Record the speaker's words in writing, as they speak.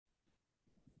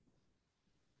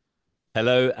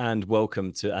Hello and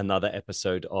welcome to another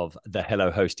episode of the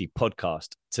Hello Hosty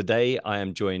podcast. Today I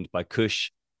am joined by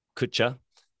Kucha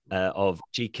of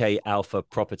GK Alpha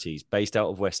Properties, based out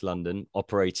of West London,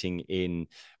 operating in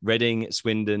Reading,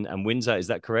 Swindon, and Windsor. Is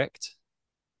that correct?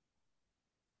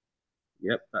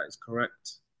 Yep, that is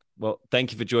correct. Well,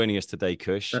 thank you for joining us today,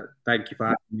 Kush. Thank you for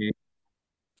having me.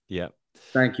 Yeah.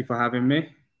 Thank you for having me.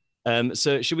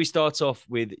 So should we start off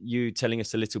with you telling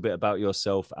us a little bit about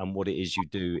yourself and what it is you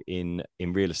do in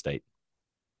real estate?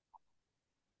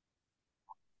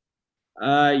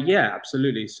 Yeah,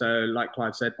 absolutely. So, like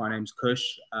Clive said, my name's Kush.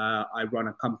 I run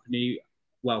a company,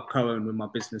 well, co-owned with my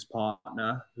business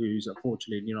partner, who's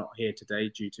unfortunately not here today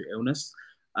due to illness.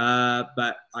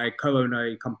 But I co-own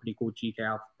a company called GK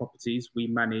Alpha Properties. We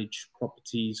manage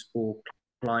properties for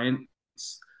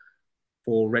clients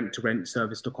for rent-to-rent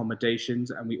serviced accommodations,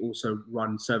 and we also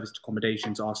run serviced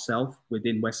accommodations ourselves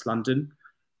within West London.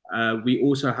 We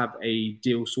also have a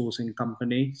deal sourcing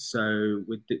company. So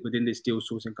within this deal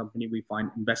sourcing company, we find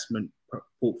investment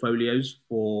portfolios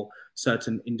for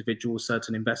certain individuals,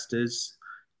 certain investors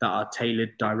that are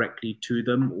tailored directly to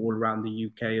them all around the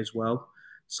UK as well.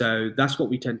 So that's what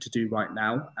we tend to do right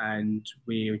now, and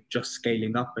we're just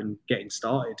scaling up and getting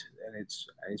started, and it's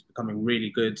becoming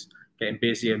really good, getting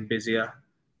busier and busier.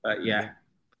 But yeah,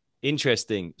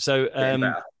 Interesting. So getting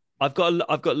better. I've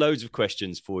got loads of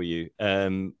questions for you. I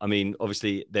mean,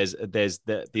 obviously, there's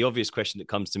the obvious question that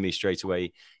comes to me straight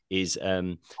away is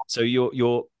so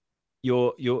you're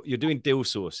doing deal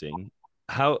sourcing.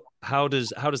 How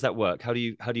does that work? How do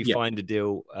you Yeah. find a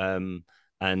deal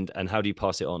and how do you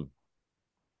pass it on?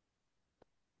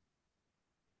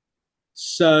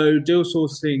 So deal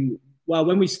sourcing, well,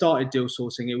 when we started deal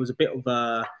sourcing, it was a bit of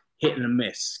a hit and a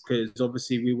miss because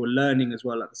obviously we were learning as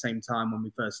well at the same time when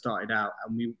we first started out,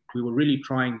 and we were really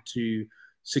trying to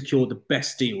secure the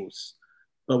best deals.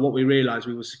 But what we realized,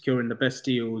 we were securing the best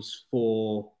deals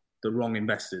for the wrong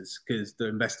investors because the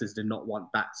investors did not want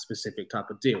that specific type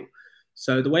of deal.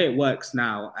 So the way it works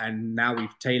now, and now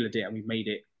we've tailored it and we've made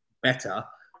it better,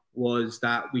 was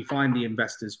that we find the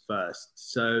investors first.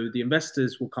 So the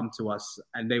investors will come to us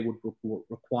and they would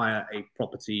require a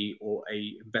property or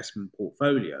a investment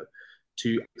portfolio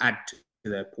to add to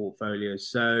their portfolio.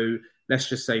 So let's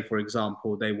just say, for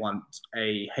example, they want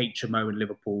a HMO in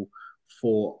Liverpool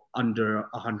for under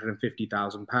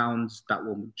 £150,000. That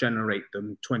will generate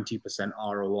them 20%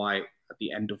 ROI at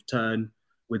the end of turn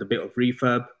with a bit of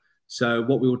refurb. So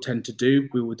what we will tend to do,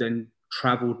 we will then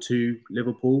travel to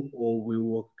Liverpool, or we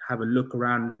will have a look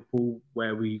around Liverpool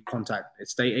where we contact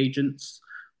estate agents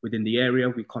within the area.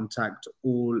 We contact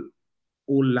all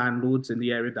landlords in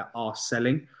the area that are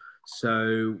selling.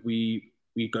 So we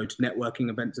go to networking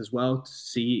events as well to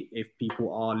see if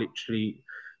people are literally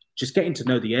just getting to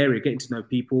know the area, getting to know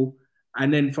people,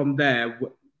 and then from there,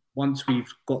 once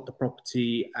we've got the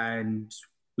property and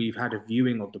we've had a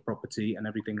viewing of the property and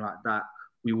everything like that,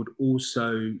 we would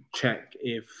also check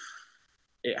if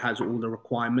it has all the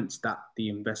requirements that the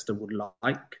investor would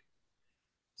like.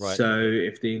 Right. So Okay.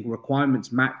 if the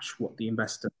requirements match what the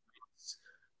investor likes,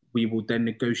 we will then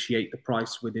negotiate the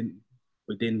price within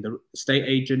the estate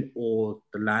agent or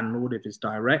the landlord if it's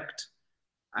direct.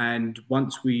 And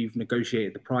once we've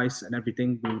negotiated the price and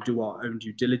everything, we'll do our own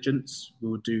due diligence.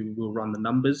 We'll run the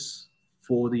numbers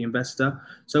for the investor.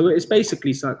 So it's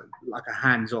basically like a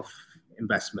hands-off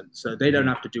investment. So they don't Mm-hmm.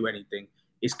 have to do anything.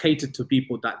 It's catered to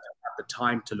people that don't have the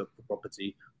time to look for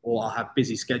property or have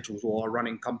busy schedules or are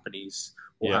running companies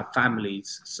or Yeah. have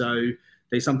families. So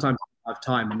they sometimes have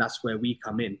time, and that's where we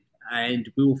come in.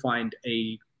 And we will find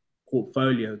a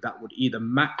portfolio that would either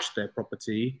match their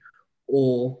property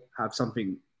or have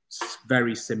something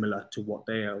very similar to what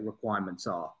their requirements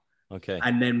are. Okay.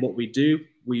 And then what we do,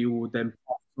 we will then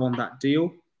pass on that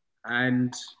deal,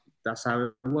 and that's how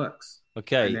it works. And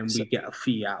Okay. then So we get a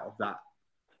fee out of that.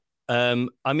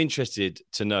 I'm interested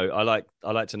to know. I like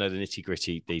to know the nitty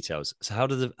gritty details. So how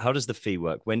does the fee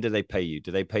work? When do they pay you?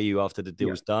 Do they pay you after the Yeah.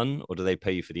 deal's done, or do they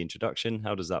pay you for the introduction?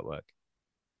 How does that work?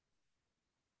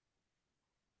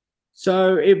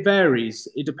 So it varies.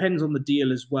 It depends on the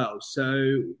deal as well.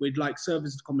 So with like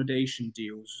service accommodation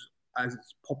deals, as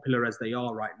popular as they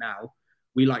are right now,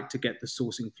 we like to get the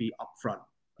sourcing fee up front.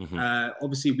 Hmm.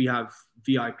 Obviously, we have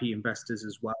VIP investors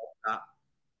as well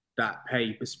that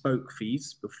pay bespoke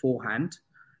fees beforehand,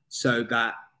 so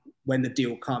that when the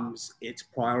deal comes, it's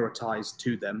prioritized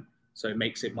to them. So it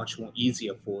makes it much more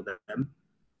easier for them,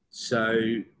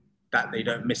 so that they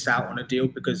don't miss out on a deal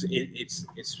because it's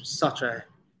such a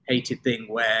hated thing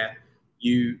where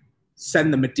you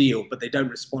send them a deal but they don't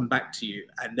respond back to you,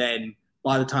 and then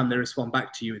by the time they respond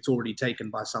back to you, it's already taken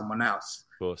by someone else.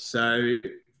 Of course. So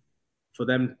for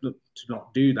them to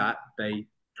not do that, they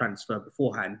transfer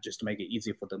beforehand just to make it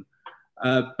easier for them.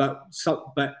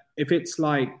 But if it's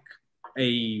like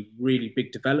a really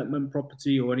big development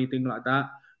property or anything like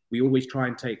that, we always try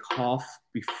and take half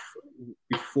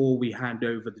before we hand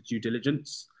over the due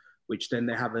diligence, which then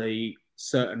they have a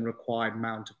certain required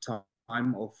amount of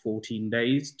time of 14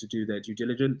 days to do their due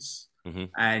diligence. Mm-hmm.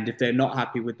 And if they're not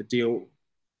happy with the deal,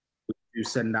 we do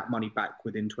send that money back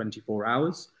within 24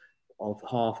 hours of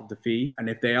half of the fee. And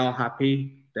if they are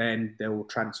happy, then they will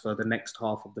transfer the next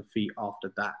half of the fee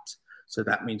after that. So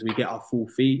that means we get our full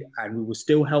fee and we will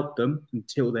still help them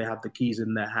until they have the keys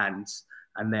in their hands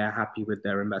and they're happy with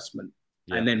their investment.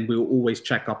 Yeah. And then we'll always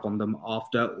check up on them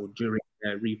after or during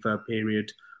their refurb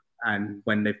period. And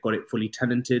when they've got it fully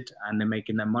tenanted and they're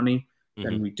making their money,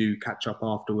 then we do catch up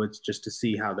afterwards just to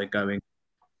see how they're going.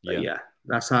 But yeah,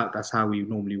 that's how we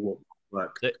normally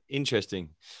work. Interesting.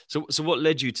 So what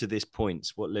led you to this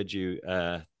point? What led you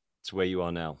to where you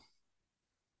are now?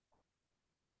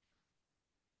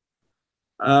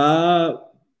 That's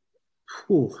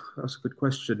a good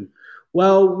question.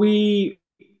 Well, we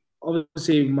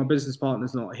obviously my business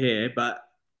partner's not here, but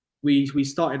we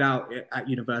started out at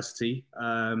university.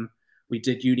 We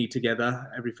did uni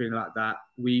together, everything like that.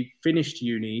 We finished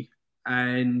uni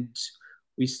and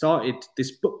we started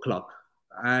this book club.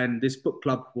 And this book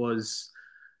club was,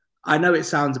 I know it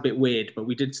sounds a bit weird, but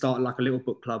we did start like a little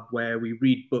book club where we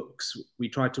read books. We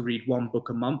tried to read one book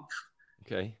a month.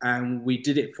 Okay. And we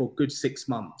did it for a good 6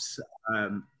 months.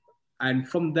 And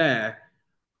from there,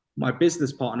 my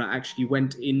business partner actually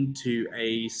went into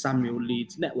a Samuel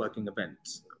Leeds networking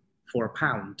event for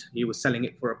 £1. He was selling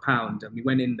it for £1, and we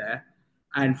went in there.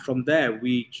 And from there,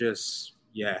 it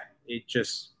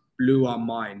just blew our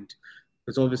mind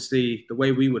because obviously the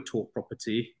way we were taught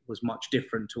property was much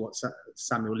different to what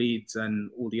Samuel Leeds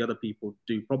and all the other people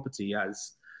do property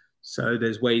as. So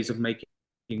there's ways of making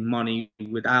money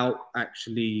without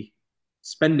actually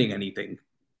spending anything,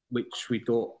 which we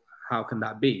thought, how can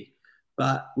that be?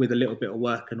 But with a little bit of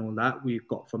work and all that, we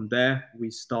got from there.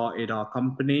 We started our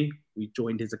company. We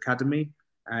joined his academy,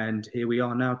 and here we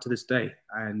are now to this day.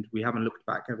 And we haven't looked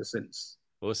back ever since.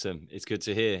 Awesome! It's good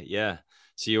to hear. Yeah.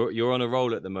 So you're on a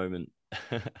roll at the moment.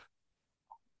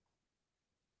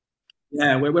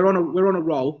 Yeah, we're on a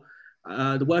roll.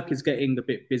 The work is getting a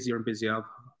bit busier and busier.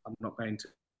 I'm not going to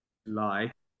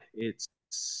lie. It's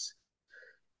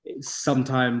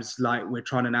sometimes like we're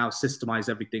trying to now systemize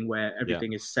everything where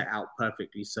everything is set out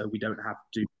perfectly so we don't have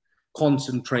to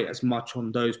concentrate as much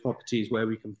on those properties where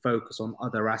we can focus on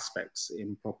other aspects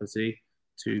in property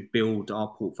to build our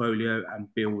portfolio and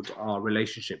build our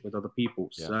relationship with other people.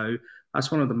 So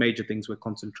that's one of the major things we're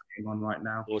concentrating on right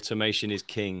now. Automation is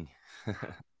king.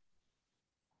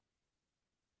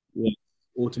 Yeah,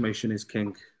 automation is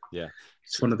king. Yeah.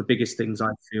 It's one of the biggest things I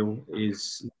feel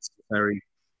is necessary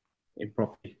in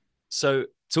property. So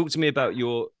talk to me about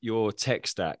your tech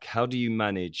stack. How do you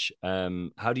manage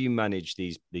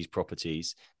these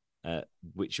properties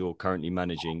which you're currently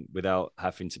managing without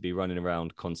having to be running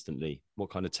around constantly? What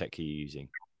kind of tech are you using?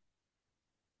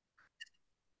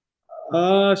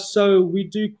 So we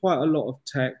do quite a lot of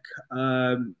tech.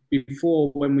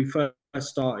 Before, when we first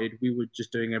started, we were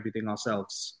just doing everything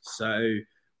ourselves. So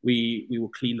we will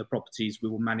clean the properties, we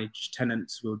will manage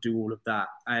tenants, we'll do all of that.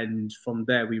 And from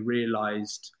there, we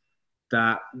realized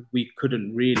that we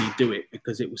couldn't really do it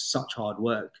because it was such hard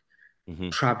work.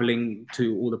 Traveling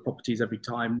to all the properties every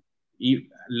time,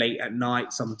 late at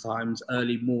night sometimes,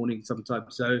 early morning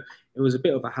sometimes. So it was a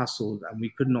bit of a hassle and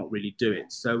we could not really do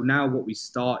it. So now what we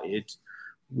started,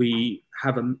 we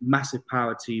have a massive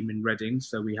power team in Reading.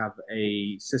 So we have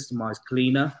a systemized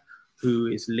cleaner who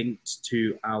is linked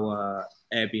to our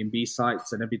Airbnb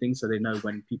sites and everything. So they know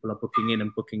when people are booking in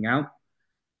and booking out.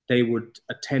 They would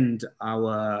attend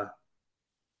our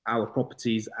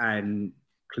properties and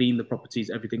clean the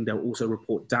properties, everything. They'll also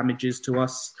report damages to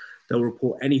us. They'll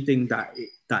report anything that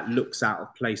looks out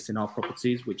of place in our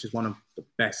properties, which is one of the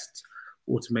best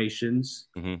automations.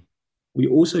 We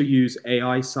also use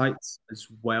AI sites as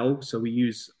well. So we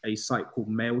use a site called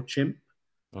MailChimp.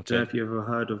 Okay. I don't know if you've ever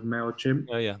heard of MailChimp.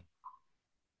 Oh, yeah.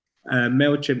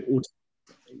 MailChimp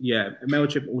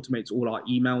automates all our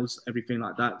emails, everything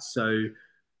like that. So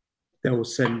they'll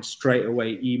send straight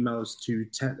away emails to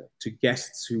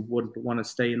guests who wouldn't want to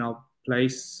stay in our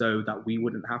place so that we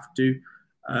wouldn't have to.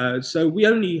 So we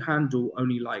only handle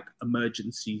like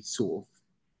emergency sort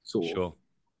of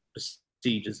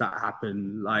procedures that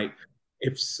happen. Like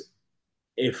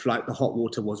if like the hot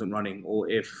water wasn't running or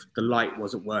if the light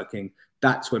wasn't working,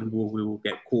 that's when we will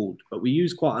get called. But we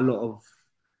use quite a lot of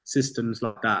systems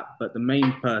like that. But the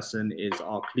main person is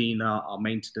our cleaner, our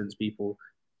maintenance people.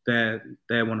 They're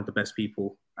one of the best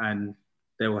people, and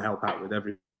they will help out with Yeah,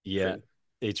 everything.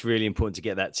 it's really important to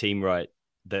get that team right.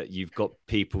 That you've got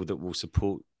people that will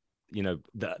support,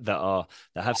 that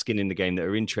have skin in the game, that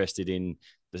are interested in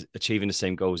achieving the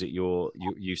same goals that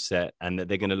you set, and that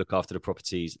they're going to look after the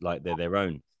properties like they're their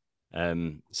own.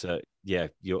 So yeah,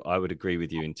 I would agree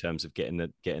with you in terms of getting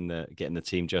the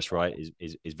team just right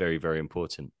is very, very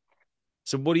important.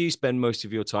 So what do you spend most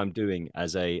of your time doing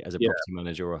as a Yeah. property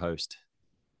manager or host?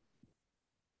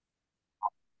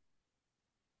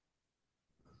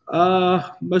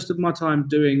 Most of my time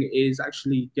doing is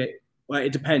actually well,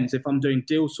 it depends. If I'm doing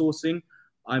deal sourcing,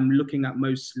 I'm looking at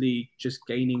mostly just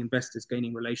gaining investors,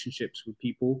 gaining relationships with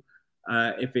people.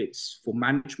 If it's for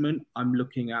management, I'm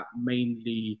looking at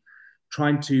mainly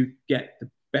trying to get the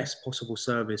best possible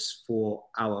service for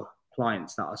our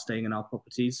clients that are staying in our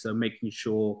properties. So making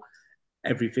sure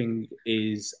everything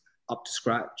is up to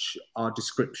scratch. Our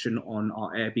description on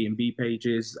our Airbnb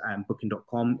pages and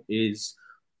booking.com is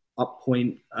up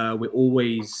point. We're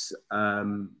always,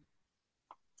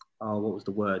 what was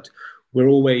the word? We're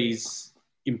always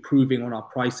improving on our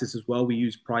prices as well. We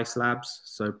use Price Labs.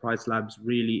 So Price Labs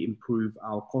really improve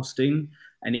our costing,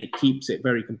 and it keeps it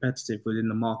very competitive within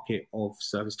the market of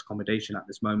serviced accommodation at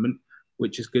this moment,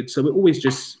 which is good. So we're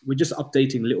just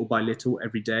updating little by little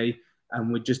every day,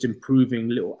 and we're just improving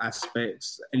little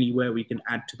aspects anywhere we can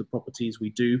add to the properties we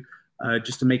do,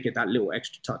 just to make it that little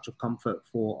extra touch of comfort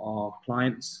for our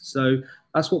clients. So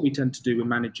that's what we tend to do with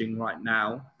managing right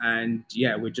now. And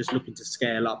yeah, we're just looking to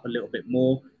scale up a little bit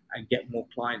more and get more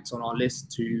clients on our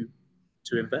list to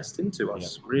invest into Yeah.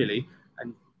 us, really,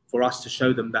 and for us to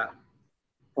show them that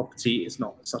property is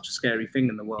not such a scary thing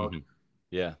in the world. Hmm.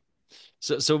 Yeah.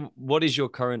 So what is your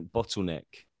current bottleneck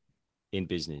in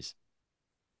business?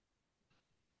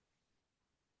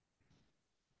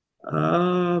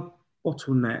 Uh,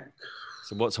 Bottleneck.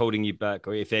 So what's holding you back,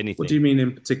 or if What do anything? you mean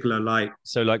in particular? Like,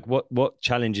 So like what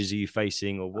challenges are you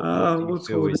facing, or what do you what's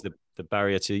feel holding? is the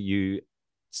barrier to you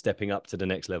stepping up to the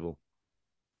next level?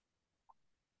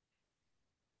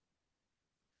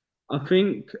 I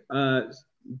think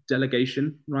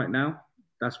delegation right now.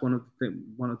 That's one of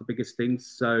the biggest things.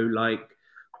 So like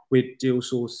with deal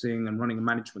sourcing and running a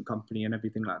management company and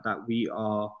everything like that, we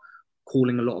are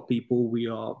calling a lot of people. We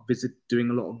are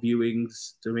doing a lot of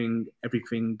viewings, doing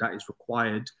everything that is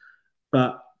required.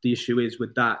 But the issue is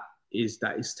with that is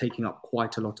that it's taking up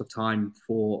quite a lot of time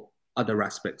for other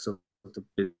aspects of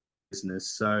the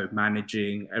business. So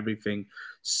managing everything.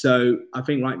 So I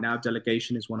think right now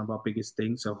delegation is one of our biggest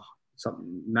things.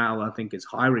 Now I think it's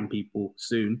hiring people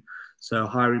soon. So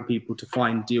hiring people to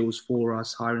find deals for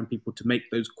us, hiring people to make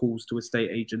those calls to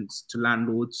estate agents, to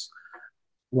landlords,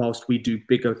 whilst we do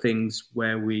bigger things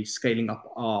where we're scaling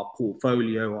up our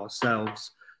portfolio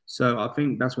ourselves. So I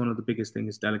think that's one of the biggest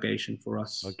things, delegation for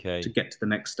us to Okay. get to the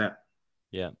next step.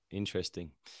 Yeah,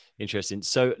 interesting.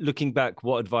 So looking back,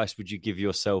 what advice would you give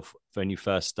yourself when you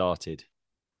first started?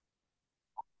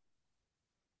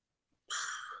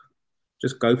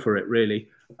 Just go for it, really.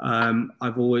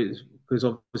 I've always, because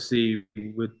obviously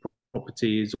with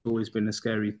property, it's always been a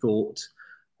scary thought,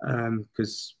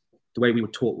 because the way we were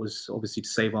taught was obviously to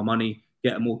save our money,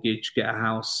 get a mortgage, get a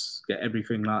house, get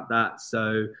everything like that.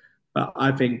 So, but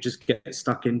I think just get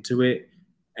stuck into it.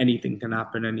 Anything can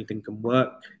happen, anything can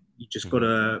work. You just got Hmm.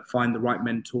 to find the right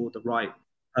mentor, the right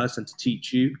person to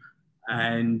teach you,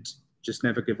 and just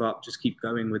never give up. Just keep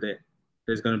going with it.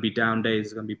 There's going to be down days,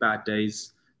 there's going to be bad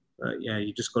days, but yeah,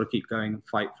 you just got to keep going and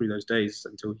fight through those days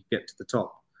until you get to the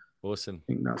top. Awesome.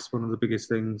 I think that's one of the biggest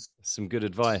things. Some good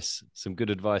advice. Some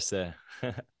good advice there.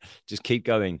 Just keep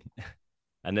going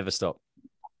and never stop.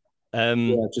 Um,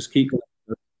 Yeah, just keep going,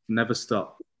 never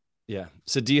stop. yeah.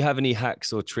 So do you have any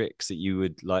hacks or tricks that you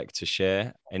would like to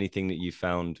share? Anything that you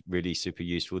found really super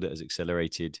useful that has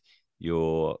accelerated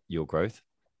your growth?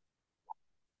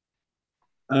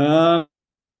 Um,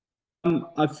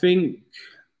 I think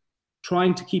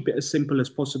trying to keep it as simple as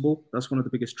possible. That's one of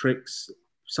the biggest tricks.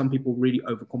 Some people really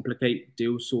overcomplicate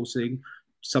deal sourcing.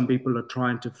 Some people are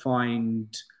trying to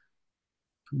find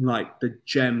like the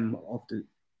gem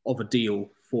of a deal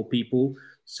for people.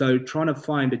 So trying to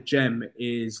find a gem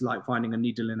is like finding a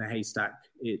needle in a haystack.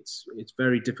 It's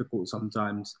very difficult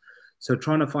sometimes. So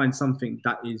trying to find something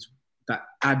that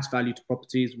adds value to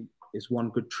properties is one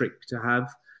good trick to have.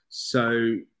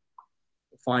 So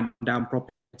find down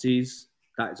properties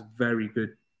that is a very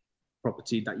good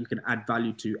property that you can add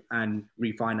value to and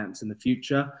refinance in the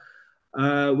future.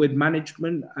 With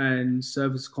management and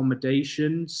service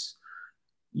accommodations,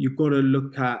 you've got to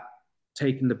look at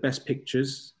taking the best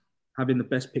pictures. having the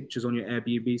best pictures on your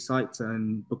Airbnb sites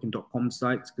and booking.com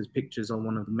sites, because pictures are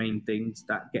one of the main things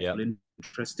that get Yeah. people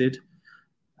interested.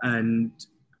 And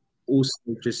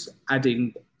also just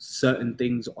adding certain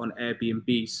things on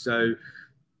Airbnb. So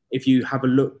if you have a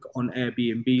look on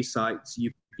Airbnb sites,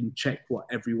 you can check what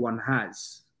everyone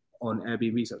has on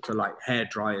Airbnb sites, so like hair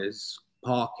dryers,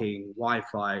 parking,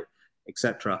 Wi-Fi,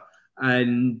 etc.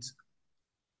 And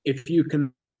if you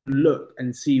can look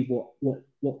and see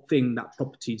what thing that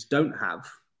properties don't have,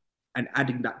 and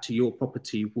adding that to your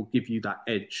property will give you that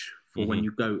edge for Mm-hmm. when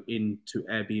you go into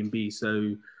Airbnb.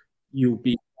 So you'll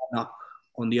be up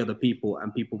on the other people,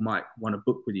 and people might want to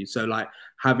book with you. So like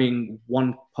having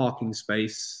one parking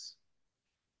space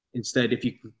instead, if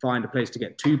you can find a place to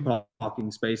get two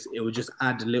parking space, it will just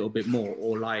add a little bit more.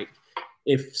 Or like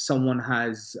if someone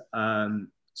has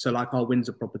so like our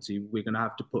Windsor property, we're gonna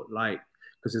have to put like,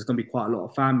 because there's going to be quite a lot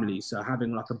of families, so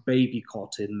having like a baby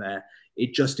cot in there,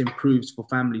 it just improves for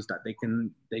families, that they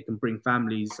can bring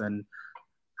families, and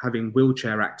having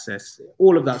wheelchair access.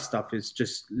 All of that stuff is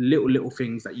just little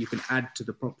things that you can add to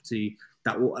the property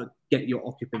that will get your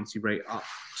occupancy rate up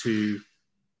to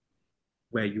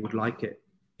where you would like it.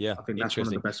 Yeah, I think that's one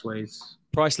of the interesting. best ways.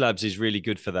 Price Labs is really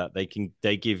good for that.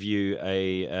 They give you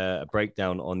a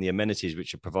breakdown on the amenities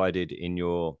which are provided in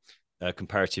your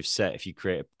comparative set. If you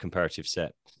create a comparative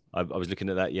set, I was looking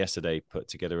at that yesterday. Put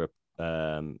together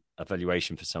a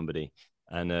valuation for somebody,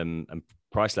 and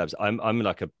Price Labs. I'm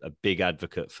like a big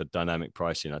advocate for dynamic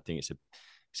pricing. I think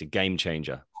it's a game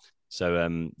changer.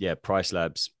 So yeah, Price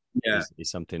Labs Yeah,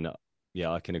 is something that,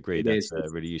 yeah, I can agree. it That's is.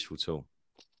 a really useful tool.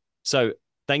 So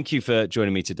thank you for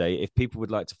joining me today. If people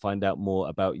would like to find out more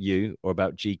about you or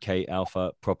about GK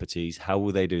Alpha Properties, how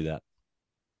will they do that?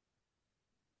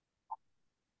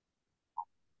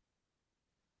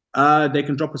 They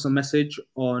can drop us a message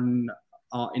on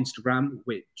our Instagram,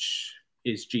 which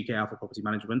is GK Alpha Property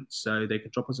Management. So they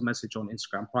could drop us a message on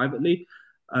Instagram privately.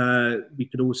 We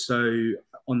could also,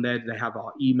 on there, they have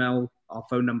our email, our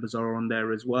phone numbers are on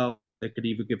there as well. They could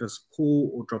either give us a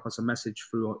call or drop us a message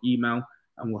through our email,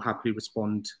 and we'll happily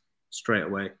respond straight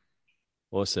away.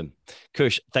 Awesome.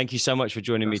 Kush, thank you so much for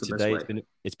joining me That's the best today. way.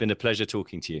 It's been a pleasure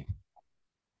talking to you.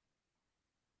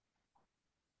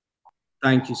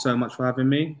 Thank you so much for having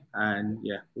me. And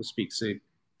yeah, we'll speak soon.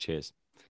 Cheers.